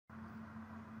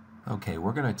Okay,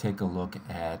 we're going to take a look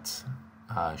at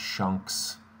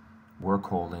Schunk's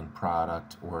work-holding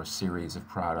product or series of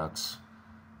products,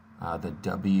 the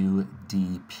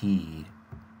WDP,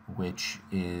 which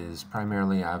is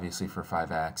primarily obviously for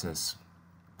 5-axis.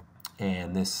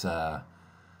 And this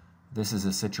is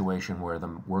a situation where the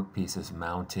workpiece is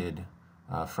mounted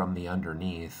from the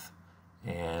underneath,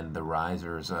 and the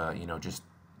risers, just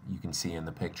you can see in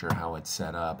the picture how it's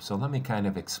set up. So let me kind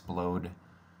of explode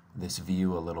this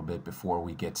view a little bit before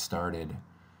we get started,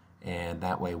 and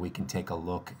that way we can take a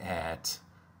look at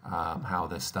how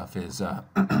this stuff is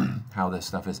how this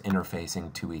stuff is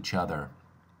interfacing to each other.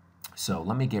 So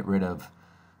let me get rid of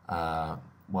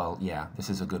this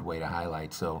is a good way to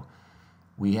highlight. So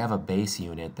we have a base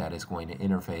unit that is going to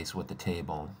interface with the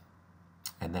table,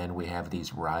 and then we have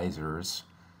these risers,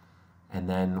 and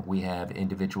then we have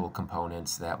individual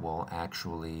components that will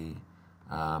actually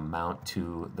mount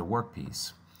to the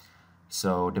workpiece.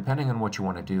 So depending on what you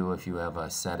want to do, if you have a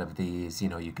set of these,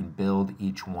 you can build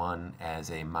each one as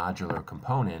a modular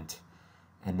component,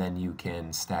 and then you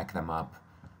can stack them up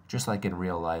just like in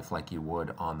real life, like you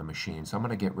would on the machine. So I'm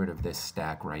going to get rid of this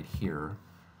stack right here,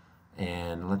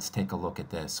 and let's take a look at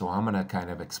this. So I'm going to kind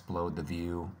of explode the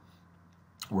view.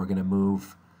 We're going to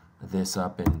move this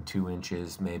up in 2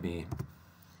 inches maybe,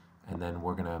 and then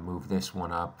we're going to move this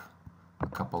one up a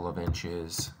couple of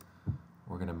inches.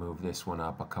 We're going to move this one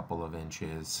up a couple of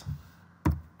inches.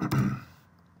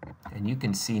 And you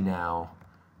can see now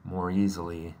more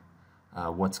easily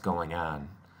what's going on.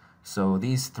 So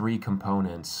these 3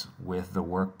 components with the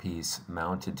workpiece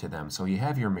mounted to them. So you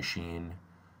have your machine,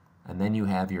 and then you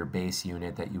have your base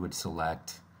unit that you would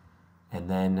select, and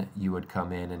then you would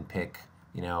come in and pick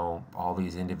all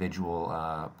these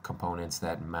individual components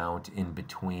that mount in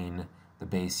between the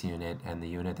base unit and the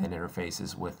unit that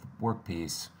interfaces with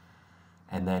workpiece,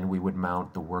 and then we would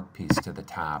mount the workpiece to the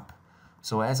top.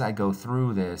 So as I go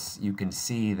through this, you can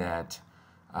see that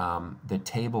the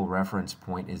table reference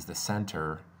point is the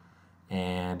center,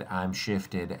 and I'm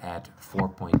shifted at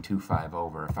 4.25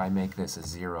 over. If I make this a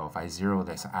 0, if I zero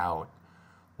this out,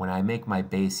 when I make my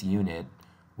base unit,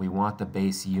 we want the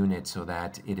base unit so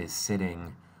that it is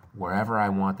sitting wherever I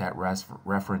want that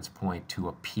reference point to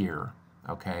appear,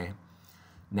 okay?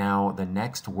 Now the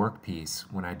next workpiece,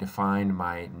 when I define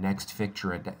my next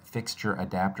fixture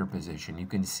adapter position, you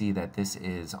can see that this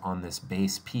is on this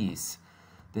base piece.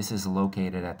 This is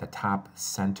located at the top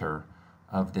center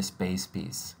of this base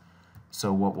piece.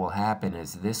 So what will happen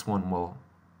is this one will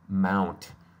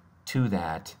mount to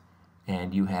that,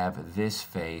 and you have this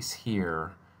face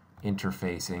here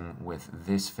interfacing with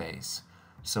this face.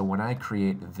 So when I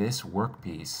create this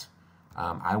workpiece,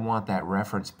 I want that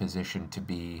reference position to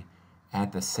be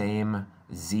at the same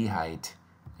Z height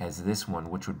as this one,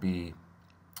 which would be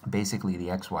basically the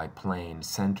XY plane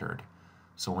centered.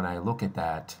 So when I look at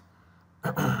that,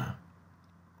 and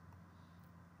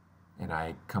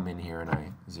I come in here and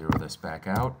I zero this back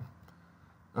out.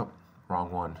 Oh, wrong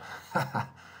one.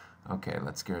 Okay,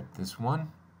 let's get this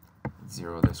one,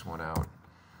 zero this one out.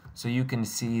 So you can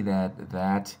see that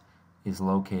that is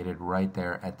located right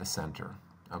there at the center,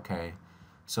 okay?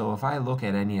 So if I look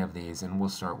at any of these, and we'll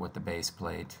start with the base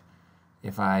plate,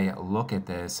 if I look at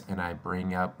this and I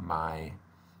bring up my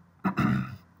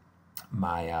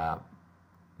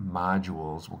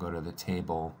modules, we'll go to the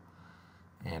table,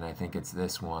 and I think it's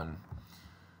this one.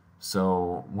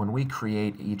 So when we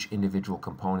create each individual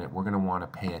component, we're going to want to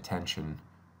pay attention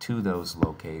to those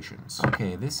locations.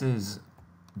 Okay, this is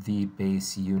the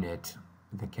base unit,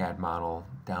 the CAD model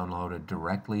downloaded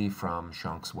directly from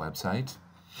Schunk's website.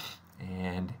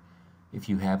 And if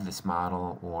you have this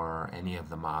model or any of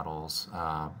the models,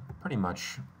 pretty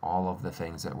much all of the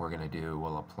things that we're going to do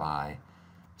will apply.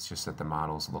 It's just that the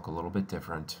models look a little bit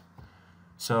different.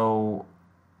 So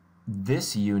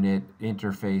this unit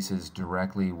interfaces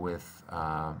directly with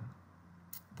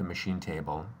the machine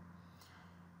table,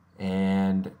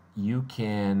 and you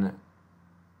can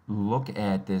look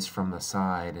at this from the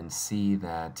side and see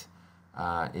that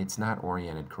it's not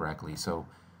oriented correctly. So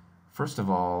first of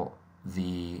all,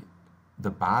 the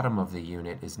bottom of the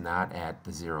unit is not at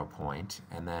the 0 point,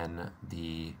 and then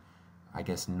the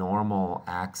normal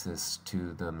axis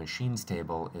to the machines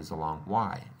table is along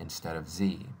Y instead of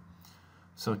Z.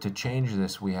 So to change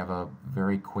this, we have a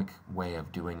very quick way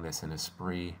of doing this in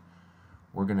ESPRIT.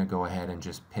 We're going to go ahead and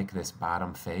just pick this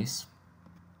bottom face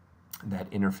that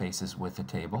interfaces with the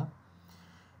table.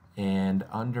 And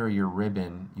under your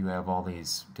ribbon, you have all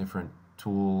these different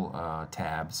tool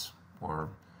tabs or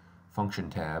function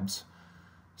tabs.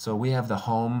 So we have the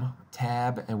Home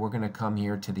tab, and we're going to come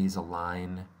here to these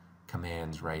align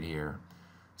commands right here.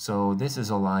 So this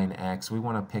is a line X. We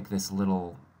want to pick this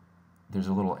little, there's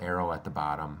a little arrow at the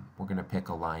bottom. We're going to pick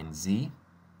a line Z.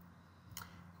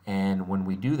 And when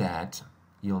we do that,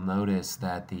 you'll notice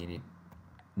that the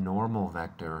normal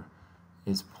vector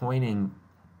is pointing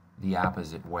the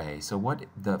opposite way. So what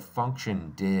the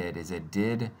function did is it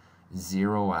did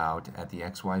zero out at the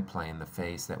XY plane the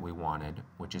face that we wanted,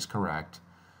 which is correct,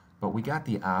 but we got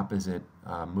the opposite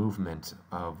movement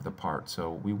of the part.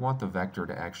 So we want the vector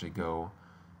to actually go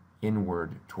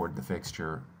inward toward the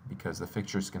fixture because the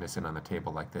fixture is going to sit on the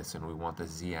table like this, and we want the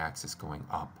z-axis going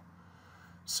up.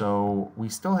 So we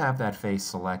still have that face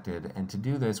selected, and to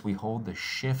do this we hold the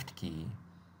shift key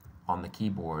on the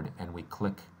keyboard and we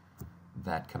click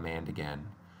that command again.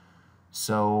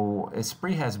 So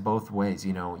ESPRIT has both ways.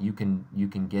 You know, you can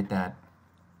get that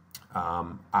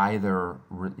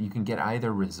you can get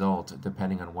either result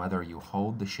depending on whether you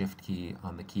hold the shift key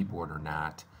on the keyboard or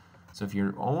not. So if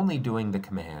you're only doing the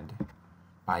command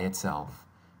by itself,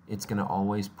 it's going to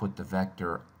always put the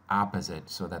vector opposite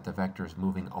so that the vector is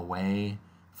moving away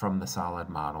from the solid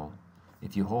model.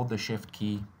 If you hold the shift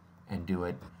key and do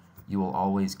it, you will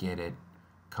always get it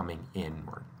coming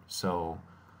inward. So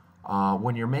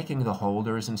when you're making the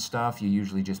holders and stuff, you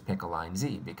usually just pick a line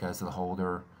Z because the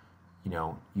holder, you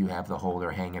know, you have the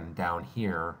holder hanging down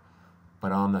here,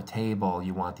 but on the table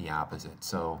you want the opposite.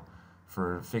 So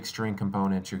for fixturing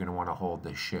components, you're going to want to hold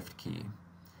the shift key.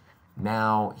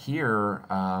 Now here,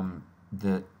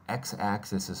 the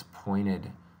x-axis is pointed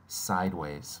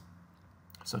sideways.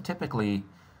 So typically,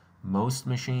 most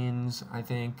machines, I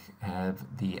think,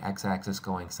 have the x-axis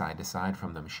going side to side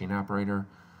from the machine operator.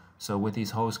 So with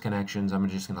these host connections, I'm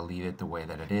just going to leave it the way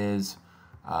that it is.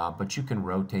 But you can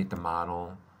rotate the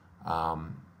model.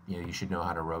 You know, you should know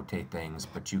how to rotate things,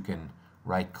 but you can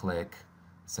right-click,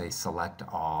 say select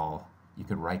all. You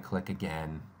could right-click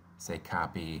again, say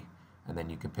copy, and then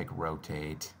you can pick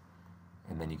rotate,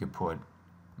 and then you could put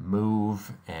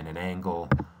move and an angle.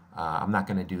 I'm not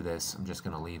going to do this. I'm just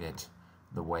going to leave it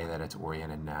the way that it's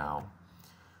oriented now.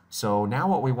 So now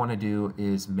what we want to do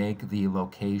is make the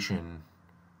location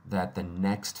that the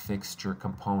next fixture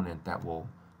component that will,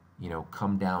 you know,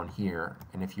 come down here.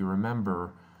 And if you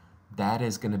remember, that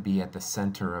is going to be at the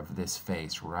center of this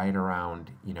face, right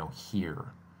around, you know,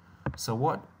 here. So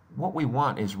what we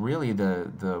want is really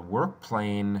the work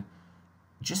plane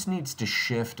just needs to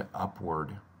shift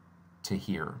upward to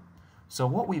here. So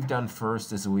what we've done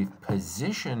first is we've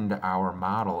positioned our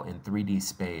model in 3D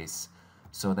space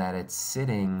so that it's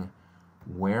sitting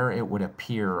where it would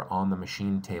appear on the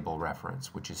machine table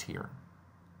reference, which is here.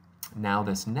 Now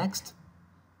this next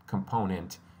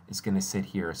component is going to sit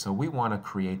here, so we want to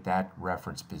create that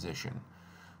reference position.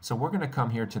 So we're going to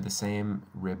come here to the same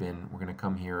ribbon, we're going to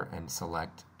come here and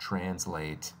select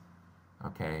translate.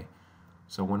 Okay,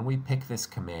 so when we pick this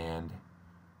command,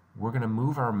 we're going to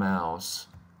move our mouse,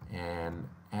 and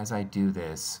as I do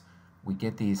this, we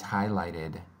get these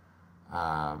highlighted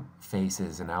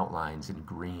faces and outlines in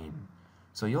green.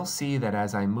 So you'll see that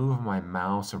as I move my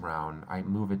mouse around, I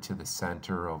move it to the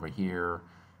center over here,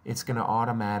 it's going to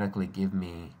automatically give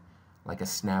me like a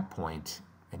snap point,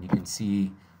 and you can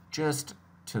see just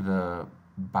to the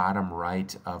bottom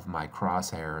right of my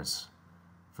crosshairs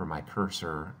for my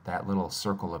cursor, that little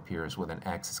circle appears with an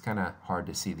X. It's kind of hard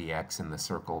to see the X in the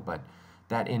circle, but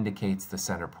that indicates the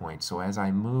center point. So as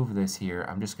I move this here,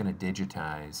 I'm just going to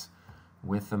digitize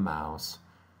with the mouse,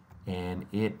 and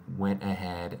it went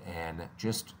ahead and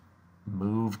just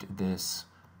moved this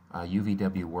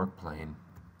UVW work plane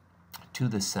to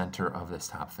the center of this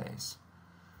top face.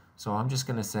 So I'm just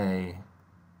going to say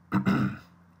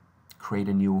create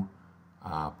a new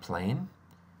plane,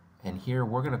 and here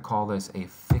we're going to call this a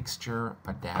fixture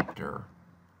adapter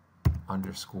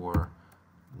 _1,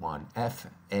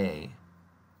 FA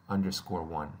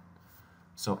 _1.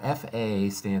 So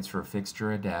FA stands for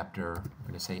fixture adapter. I'm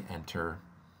going to say enter,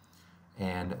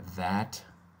 and that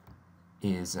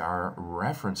is our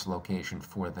reference location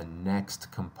for the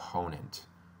next component.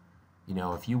 You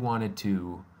know, if you wanted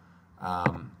to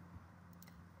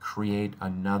create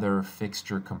another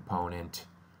fixture component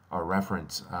or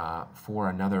reference for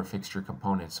another fixture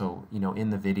component, so you know,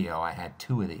 in the video I had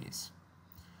 2 of these.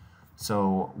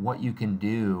 So what you can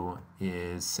do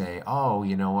is say, oh,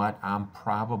 you know what, I'm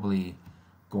probably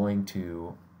going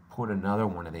to put another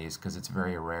one of these because it's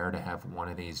very rare to have one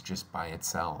of these just by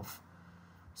itself.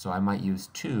 So I might use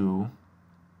 2,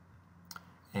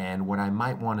 and what I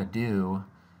might want to do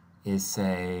is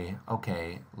say,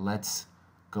 okay, let's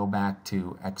go back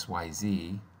to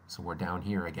XYZ, so we're down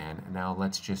here again, and now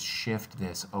let's just shift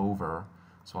this over.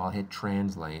 So I'll hit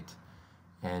translate,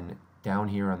 and down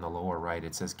here on the lower right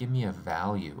it says give me a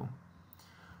value.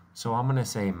 So I'm going to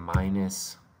say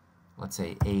minus, let's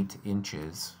say 8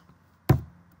 inches,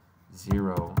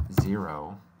 0,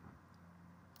 0.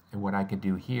 And what I could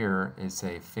do here is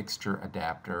say fixture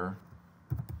adapter.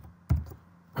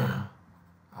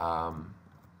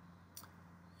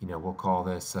 We'll call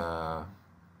this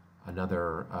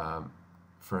another,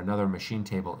 for another machine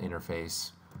table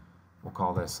interface, we'll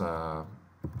call this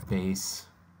base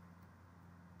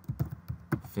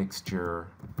fixture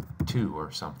 2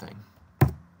 or something.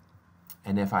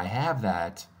 And if I have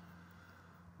that,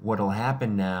 what'll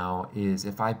happen now is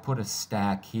if I put a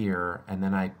stack here and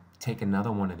then I take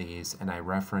another one of these and I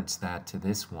reference that to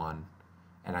this one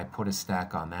and I put a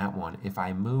stack on that one, if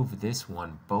I move this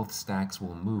one, both stacks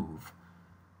will move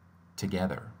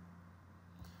together.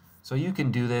 So you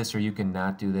can do this or you can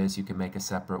not do this. You can make a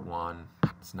separate one.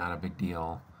 It's not a big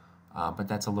deal. But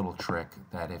that's a little trick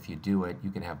that if you do it,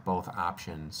 you can have both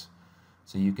options.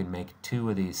 So you can make 2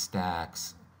 of these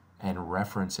stacks and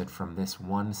reference it from this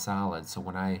one solid. So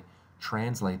when I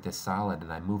translate this solid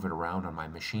and I move it around on my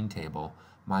machine table,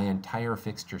 my entire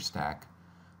fixture stack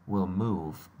will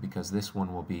move because this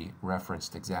one will be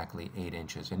referenced exactly 8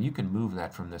 inches. And you can move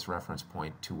that from this reference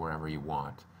point to wherever you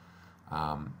want.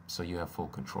 So you have full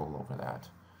control over that.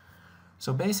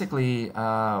 So basically,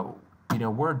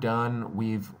 we're done.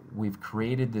 We've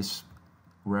created this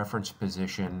reference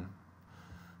position.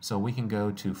 So we can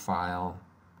go to File,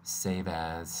 Save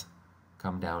As,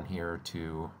 come down here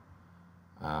to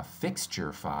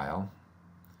Fixture File,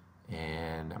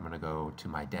 and I'm going to go to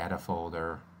my data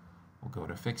folder. We'll go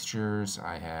to Fixtures.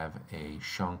 I have a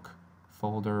Schunk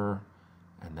folder,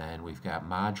 and then we've got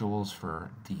modules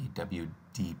for the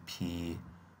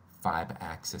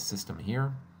WDP-5X system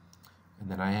here. And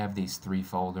then I have these 3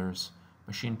 folders,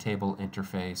 Machine Table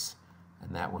Interface,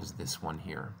 and that was this one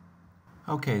here.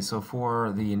 Okay, so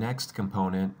for the next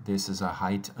component, this is a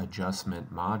height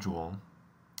adjustment module.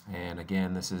 And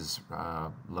again, this is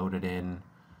loaded in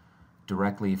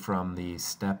directly from the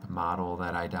step model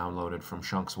that I downloaded from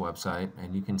Schunk's website.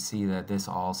 And you can see that this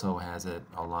also has it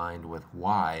aligned with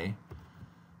Y.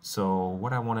 So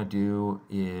what I want to do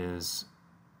is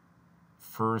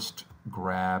first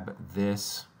grab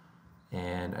this,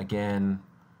 and again,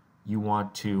 you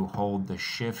want to hold the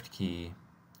Shift key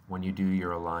when you do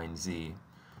your Align Z,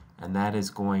 and that is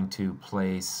going to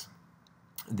place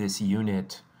this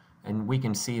unit, and we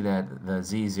can see that the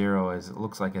Z0 it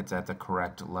looks like it's at the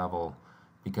correct level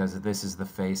because this is the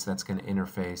face that's going to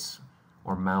interface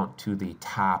or mount to the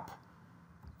top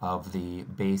of the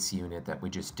base unit that we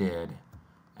just did.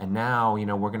 And now,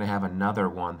 we're going to have another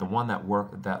one. The one that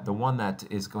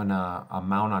is going to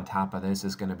mount on top of this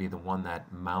is going to be the one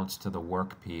that mounts to the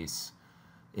workpiece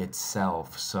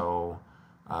itself. So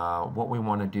what we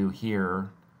want to do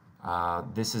here,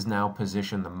 this is now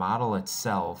positioned. The model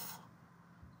itself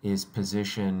is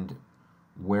positioned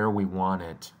where we want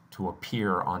it to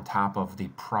appear on top of the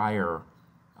prior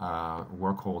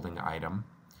work holding item.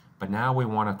 But now we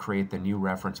want to create the new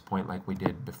reference point like we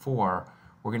did before.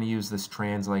 We're going to use this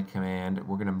translate command.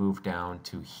 We're going to move down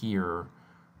to here.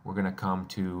 We're going to come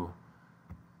to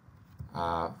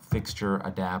fixture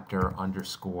adapter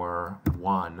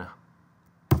 _1.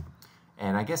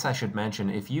 And I guess I should mention,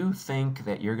 if you think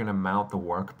that you're going to mount the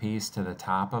workpiece to the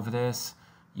top of this,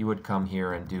 you would come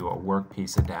here and do a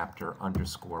workpiece adapter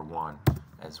 _1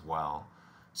 as well,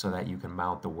 so that you can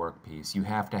mount the workpiece. You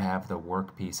have to have the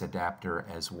workpiece adapter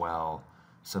as well,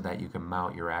 so that you can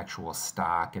mount your actual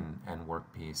stock and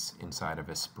workpiece inside of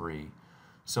ESPRIT.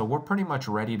 So we're pretty much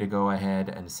ready to go ahead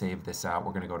and save this out.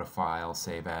 We're going to go to File,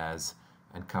 Save As,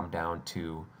 and come down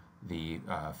to the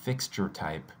fixture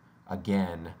type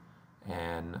again,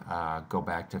 and go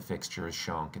back to Fixtures,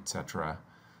 Schunk, etc.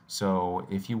 So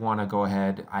if you want to go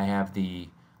ahead, I have the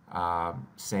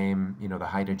same, the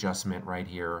height adjustment right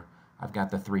here. I've got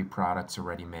the 3 products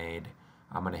already made.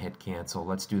 I'm going to hit Cancel.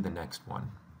 Let's do the next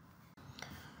one.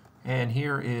 And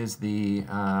here is the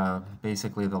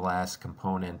basically the last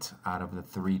component out of the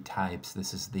 3 types.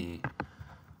 This is the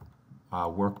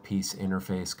workpiece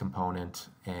interface component,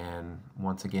 and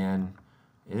once again,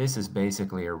 this is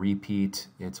basically a repeat.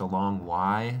 It's a long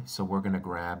Y, so we're going to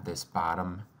grab this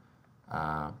bottom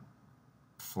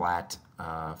flat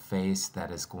face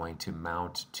that is going to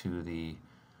mount to the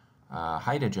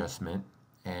height adjustment,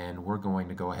 and we're going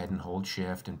to go ahead and hold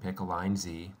Shift and pick Align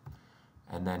Z.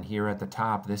 And then here at the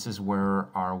top, this is where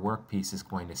our workpiece is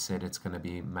going to sit. It's going to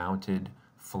be mounted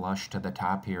flush to the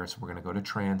top here. So we're going to go to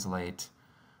Translate.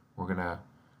 We're going to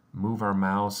move our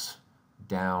mouse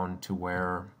down to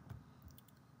where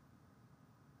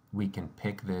we can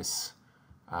pick this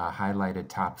highlighted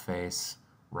top face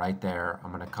right there.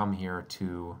 I'm going to come here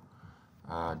to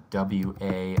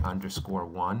WA_1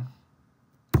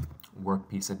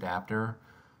 workpiece adapter.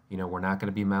 You know, we're not going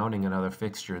to be mounting another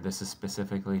fixture. This is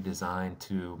specifically designed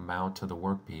to mount to the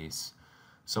workpiece.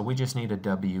 So we just need a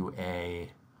WA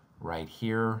right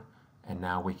here, and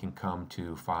now we can come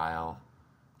to File,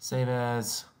 Save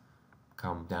As,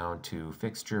 come down to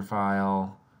Fixture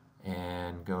File,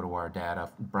 and go to our data,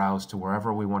 browse to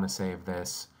wherever we want to save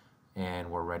this, and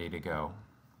we're ready to go.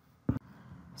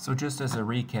 So just as a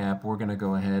recap, we're going to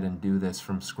go ahead and do this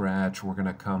from scratch. We're going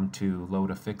to come to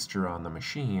load a fixture on the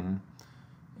machine,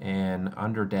 and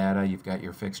under data you've got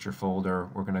your fixture folder.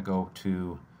 We're going to go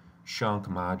to Schunk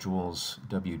Modules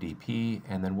WDP,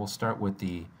 and then we'll start with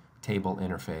the table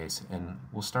interface, and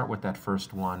we'll start with that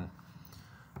first one.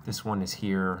 This one is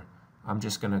here. I'm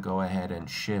just going to go ahead and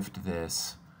shift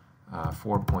this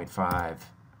 4.5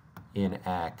 in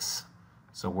X,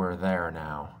 so we're there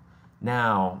now.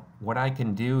 Now what I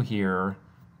can do here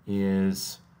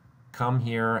is come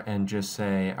here and just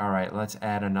say, all right, let's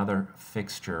add another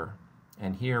fixture,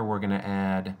 and here we're going to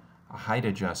add a height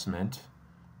adjustment,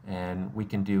 and we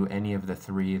can do any of the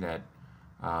three that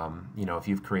you know, if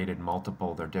you've created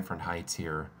multiple, they're different heights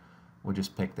here. We'll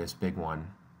just pick this big one,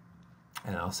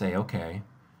 and I'll say OK.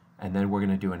 And then we're going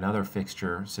to do another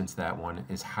fixture. Since that one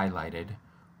is highlighted,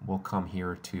 we'll come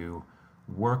here to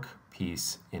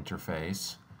Workpiece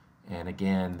Interface, and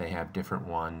again they have different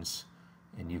ones,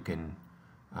 and you can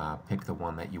pick the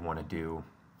one that you want to do.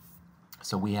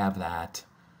 So we have that,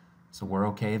 so we're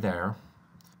OK there.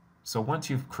 So once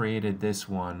you've created this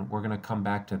one, we're going to come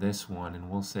back to this one, and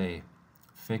we'll say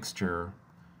Fixture,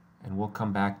 and we'll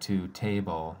come back to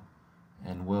Table,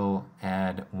 and we'll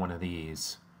add one of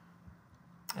these.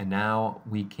 And now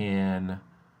we can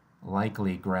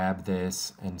likely grab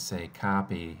this and say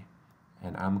copy,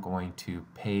 and I'm going to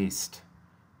paste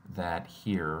that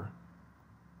here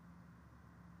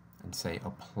and say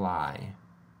apply.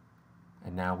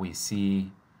 And now we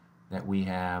see that we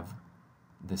have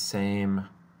the same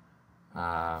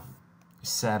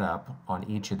setup on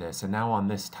each of this. And now on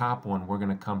this top one, we're going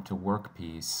to come to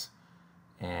Workpiece,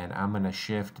 and I'm going to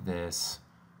shift this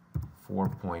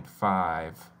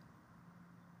 4.5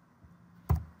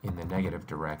 in the negative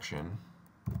direction,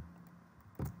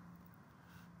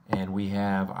 and we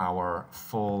have our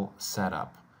full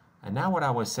setup. And now what I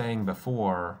was saying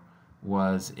before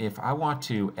was, if I want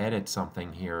to edit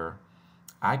something here,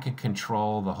 I could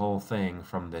control the whole thing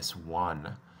from this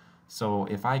one. So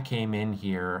if I came in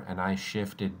here and I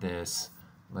shifted this,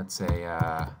 let's say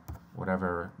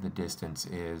whatever the distance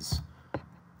is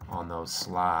on those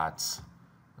slots,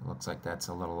 it looks like that's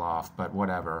a little off, but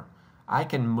whatever. I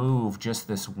can move just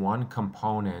this one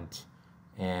component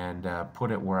and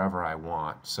put it wherever I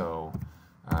want. So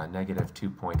negative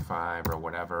 2.5 or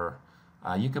whatever.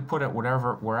 You could put it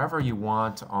wherever you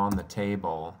want on the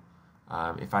table.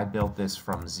 If I built this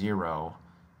from 0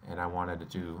 and I wanted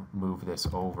to move this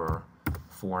over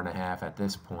 4.5 at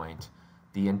this point,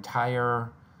 the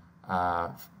entire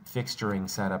fixturing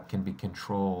setup can be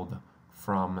controlled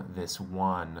from this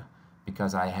one,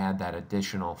 because I had that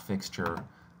additional fixture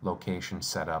location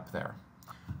set up there.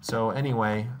 So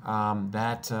anyway,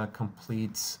 that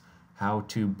completes how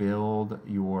to build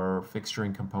your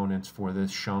fixturing components for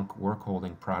this Schunk work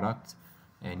holding product,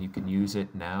 and you can use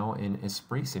it now in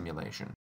ESPRIT simulation.